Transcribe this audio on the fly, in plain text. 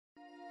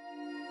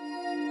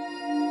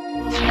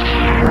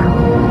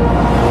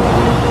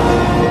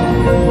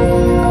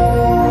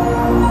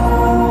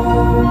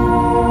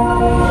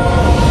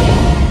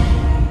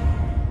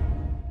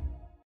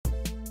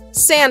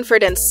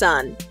Sanford and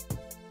Son.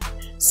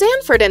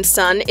 Sanford and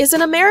Son is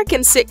an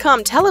American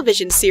sitcom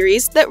television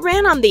series that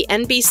ran on the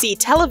NBC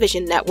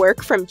television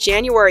network from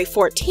January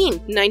 14,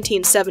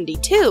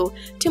 1972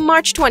 to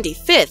March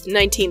 25,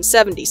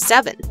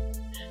 1977.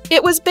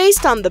 It was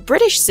based on the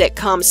British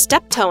sitcom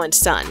Steptoe and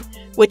Son,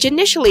 which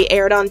initially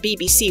aired on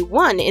BBC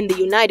One in the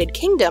United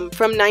Kingdom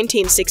from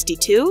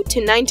 1962 to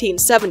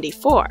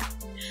 1974.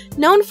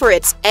 Known for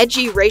its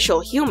edgy racial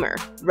humor,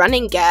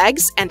 running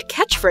gags, and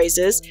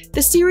catchphrases,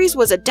 the series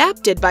was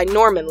adapted by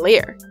Norman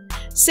Lear.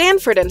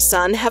 Sanford and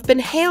Son have been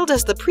hailed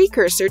as the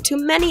precursor to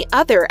many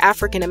other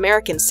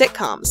African-American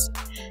sitcoms.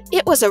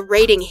 It was a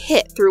rating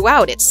hit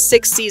throughout its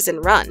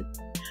 6-season run.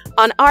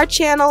 On our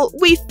channel,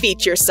 we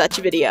feature such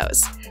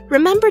videos.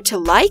 Remember to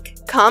like,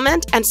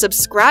 comment, and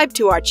subscribe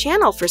to our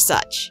channel for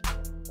such.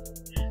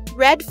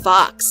 Redd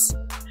Foxx.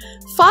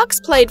 Foxx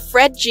played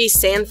Fred G.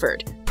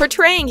 Sanford,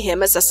 portraying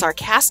him as a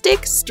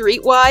sarcastic,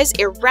 streetwise,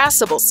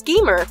 irascible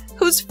schemer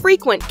whose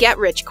frequent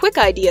get-rich-quick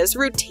ideas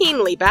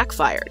routinely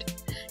backfired.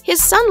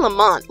 His son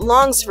Lamont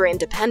longs for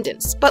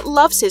independence, but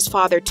loves his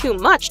father too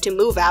much to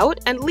move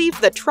out and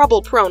leave the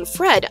trouble-prone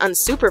Fred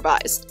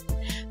unsupervised.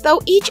 Though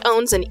each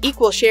owns an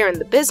equal share in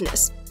the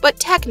business,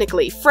 but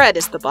technically Fred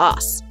is the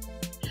boss.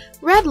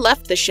 Redd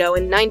left the show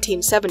in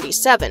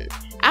 1977,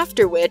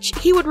 after which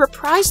he would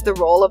reprise the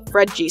role of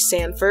Fred G.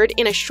 Sanford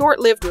in a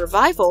short-lived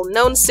revival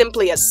known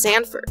simply as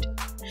Sanford.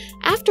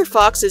 After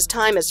Fox's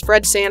time as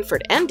Fred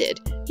Sanford ended,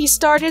 he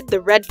started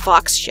The Redd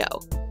Foxx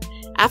Show.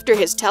 After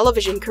his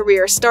television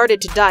career started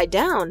to die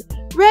down,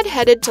 Redd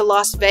headed to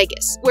Las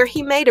Vegas, where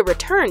he made a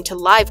return to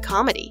live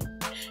comedy.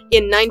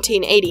 In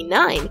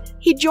 1989,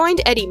 he joined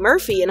Eddie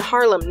Murphy in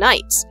Harlem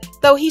Nights,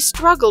 though he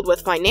struggled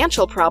with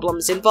financial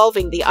problems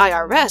involving the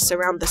IRS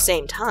around the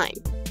same time.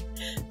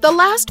 The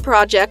last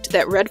project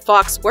that Redd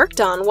Foxx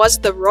worked on was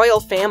The Royal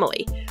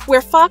Family,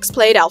 where Foxx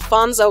played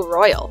Alfonso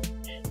Royal.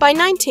 By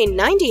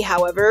 1990,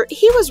 however,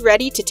 he was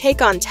ready to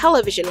take on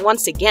television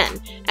once again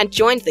and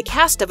joined the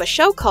cast of a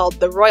show called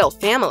The Royal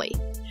Family.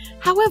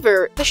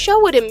 However, the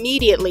show would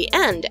immediately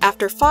end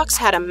after Foxx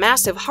had a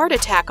massive heart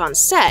attack on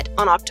set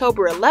on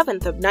October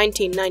 11th of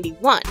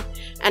 1991,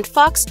 and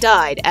Foxx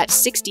died at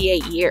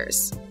 68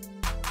 years.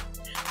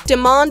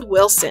 Demond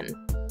Wilson.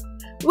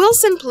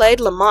 Wilson played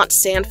Lamont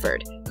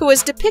Sanford, who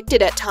is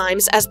depicted at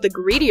times as the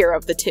greedier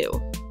of the two.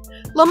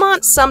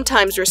 Lamont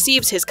sometimes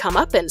receives his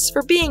comeuppance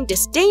for being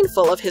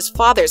disdainful of his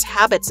father's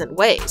habits and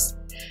ways.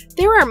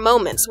 There are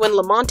moments when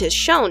Lamont is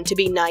shown to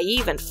be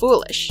naive and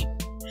foolish.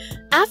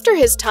 After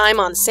his time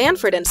on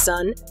Sanford and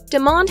Son,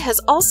 Demond has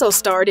also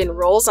starred in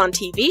roles on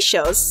TV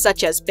shows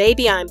such as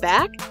Baby I'm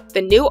Back,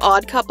 The New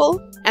Odd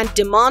Couple, and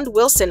Demond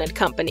Wilson and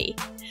Company.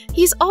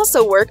 He's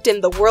also worked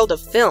in the world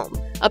of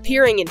film,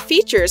 appearing in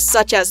features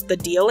such as The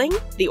Dealing,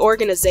 The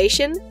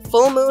Organization,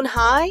 Full Moon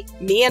High,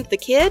 Me and the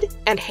Kid,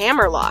 and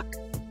Hammerlock.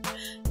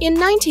 In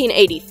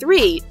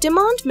 1983,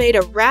 Demond made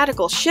a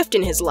radical shift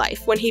in his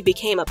life when he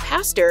became a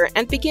pastor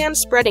and began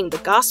spreading the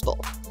gospel.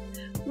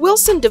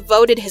 Wilson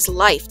devoted his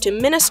life to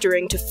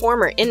ministering to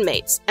former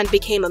inmates and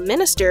became a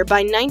minister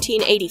by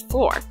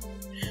 1984.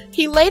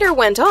 He later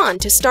went on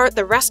to start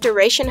the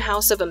Restoration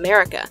House of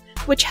America,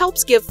 which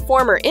helps give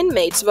former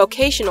inmates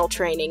vocational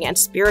training and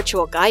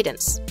spiritual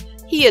guidance.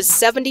 He is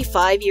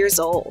 75 years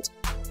old.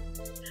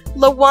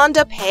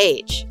 Lawanda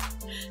Page.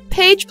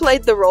 Page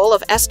played the role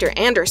of Esther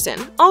Anderson,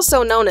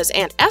 also known as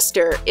Aunt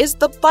Esther, is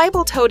the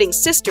Bible-toting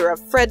sister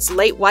of Fred's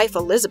late wife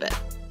Elizabeth.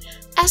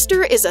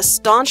 Esther is a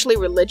staunchly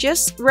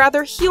religious,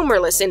 rather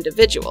humorless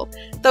individual,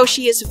 though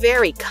she is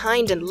very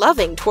kind and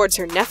loving towards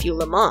her nephew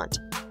Lamont.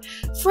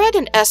 Fred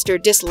and Esther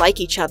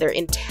dislike each other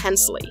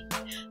intensely.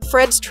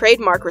 Fred's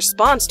trademark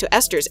response to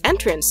Esther's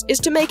entrance is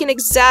to make an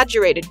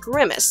exaggerated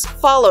grimace,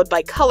 followed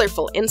by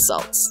colorful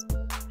insults.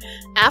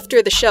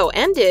 After the show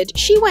ended,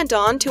 she went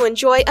on to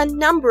enjoy a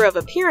number of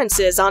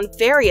appearances on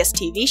various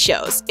TV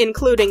shows,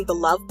 including The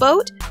Love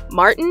Boat,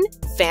 Martin,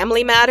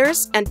 Family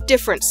Matters, and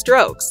Different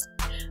Strokes.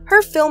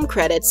 Her film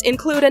credits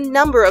include a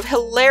number of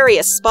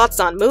hilarious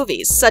spots on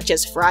movies such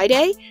as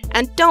Friday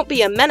and Don't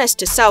Be a Menace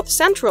to South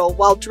Central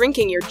while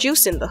drinking your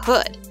juice in the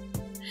hood.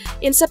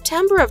 In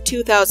September of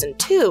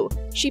 2002,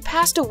 she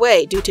passed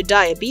away due to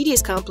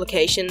diabetes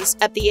complications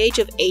at the age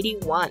of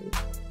 81.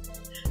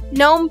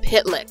 Noam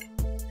Pitlik.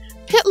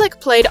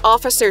 Pitlik played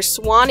Officer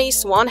Swanee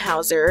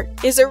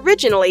Swanhauser, is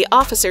originally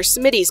Officer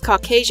Smitty's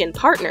Caucasian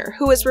partner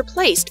who was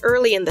replaced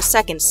early in the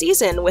second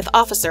season with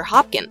Officer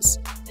Hopkins.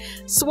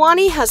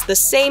 Swanee has the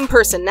same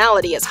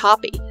personality as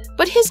Hoppy,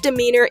 but his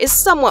demeanor is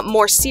somewhat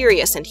more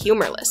serious and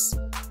humorless.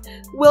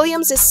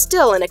 Williams is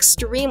still an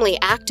extremely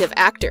active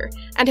actor,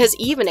 and has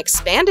even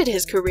expanded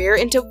his career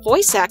into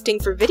voice acting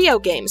for video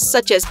games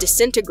such as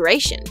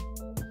Disintegration.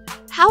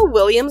 Hal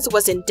Williams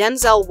was in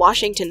Denzel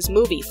Washington's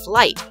movie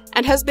Flight,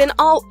 and has been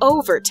all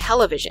over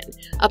television,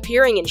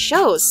 appearing in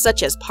shows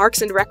such as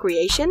Parks and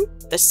Recreation,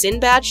 The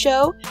Sinbad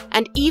Show,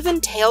 and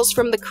even Tales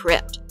from the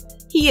Crypt.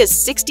 He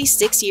is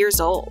 66 years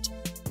old.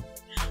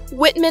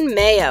 Whitman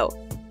Mayo.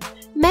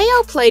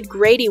 Mayo played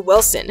Grady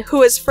Wilson,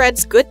 who is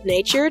Fred's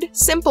good-natured,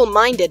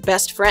 simple-minded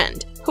best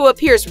friend, who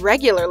appears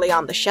regularly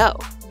on the show.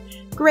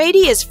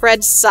 Grady is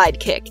Fred's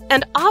sidekick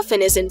and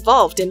often is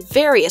involved in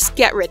various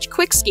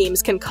get-rich-quick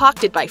schemes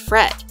concocted by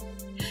Fred.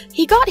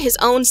 He got his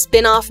own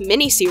spin-off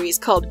miniseries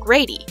called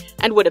Grady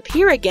and would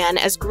appear again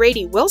as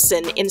Grady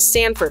Wilson in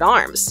Sanford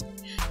Arms.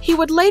 He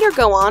would later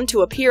go on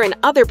to appear in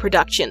other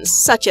productions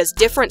such as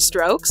Different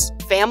Strokes,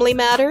 Family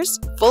Matters,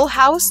 Full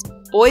House,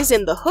 Boys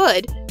in the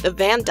Hood, The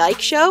Van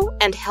Dyke Show,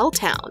 and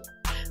Helltown.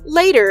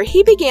 Later,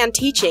 he began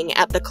teaching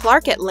at the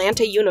Clark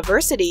Atlanta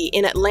University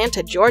in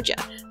Atlanta, Georgia,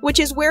 which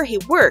is where he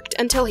worked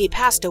until he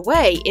passed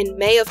away in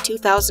May of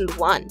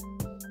 2001.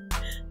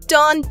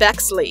 Don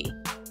Bexley.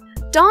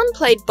 Don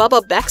played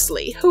Bubba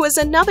Bexley, who is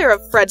another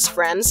of Fred's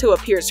friends who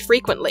appears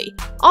frequently,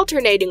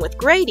 alternating with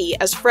Grady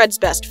as Fred's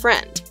best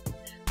friend.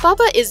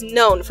 Bubba is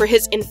known for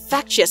his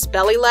infectious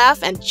belly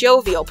laugh and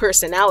jovial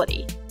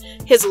personality.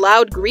 His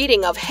loud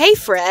greeting of "Hey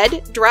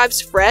Fred"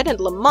 drives Fred and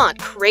Lamont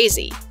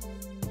crazy.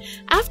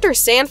 After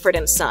Sanford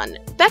and Son,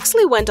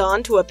 Bexley went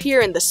on to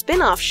appear in the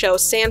spin-off show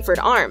Sanford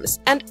Arms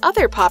and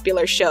other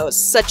popular shows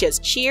such as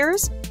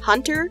Cheers,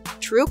 Hunter,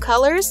 True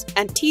Colors,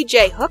 and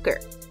T.J. Hooker.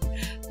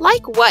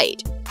 Like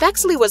White,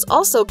 Bexley was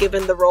also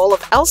given the role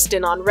of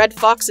Elston on Redd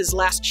Foxx's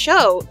last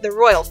show, The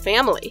Royal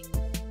Family.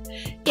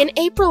 In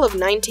April of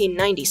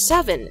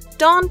 1997,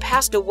 Don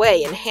passed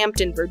away in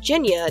Hampton,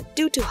 Virginia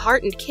due to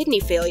heart and kidney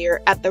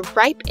failure at the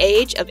ripe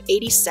age of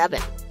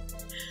 87.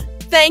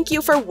 Thank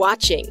you for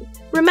watching!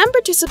 Remember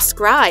to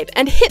subscribe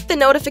and hit the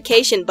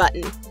notification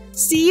button.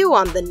 See you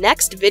on the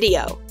next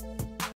video.